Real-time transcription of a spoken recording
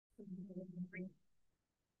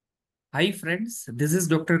Hi friends, this is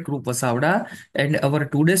Dr. Krup Vasavda and our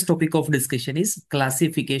today's topic of discussion is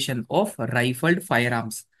classification of rifled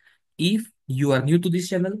firearms. If you are new to this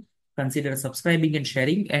channel, consider subscribing and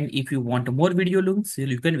sharing, and if you want more video links,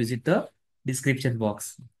 you can visit the description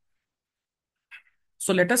box.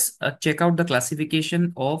 So let us check out the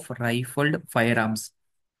classification of rifled firearms.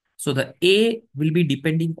 So the A will be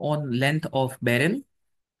depending on length of barrel,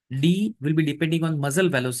 D will be depending on muzzle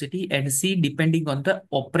velocity, and C depending on the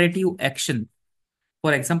operative action.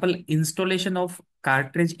 For example, installation of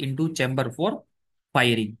cartridge into chamber for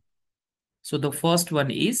firing. So the first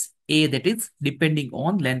one is A, that is depending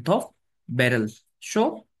on length of barrel.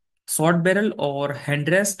 So short barrel or hand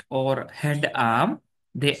rest or hand arm,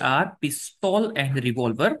 they are pistol and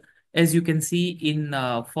revolver, as you can see in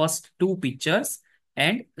first two pictures,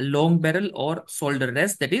 and long barrel or shoulder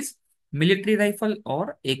rest, that is military rifle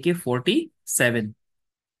or AK-47.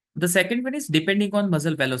 The second one is depending on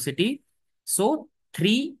muzzle velocity. So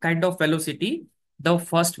three kind of velocity. The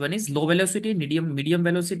first one is low velocity, medium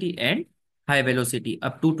velocity, and high velocity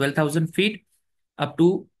up to 12,000 feet, up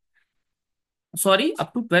to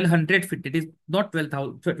up to 1,200 feet. It is not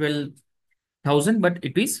 12,000, but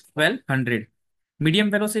it is 1,200.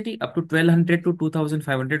 Medium velocity up to 1,200 to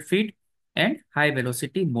 2,500 feet, and high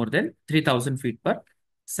velocity more than 3,000 feet per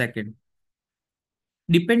second.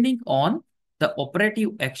 Depending on the operative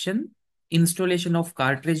action, installation of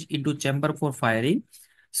cartridge into chamber for firing.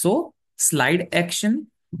 So slide action,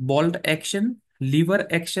 bolt action, lever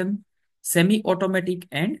action, semi-automatic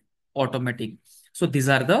and automatic. So these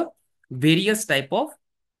are the various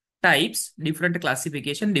types, different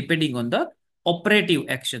classification depending on the operative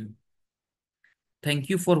action. Thank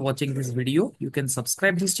you for watching this video. You can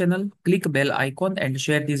subscribe this channel, click bell icon and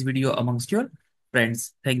share this video amongst your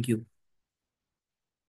friends. Thank you.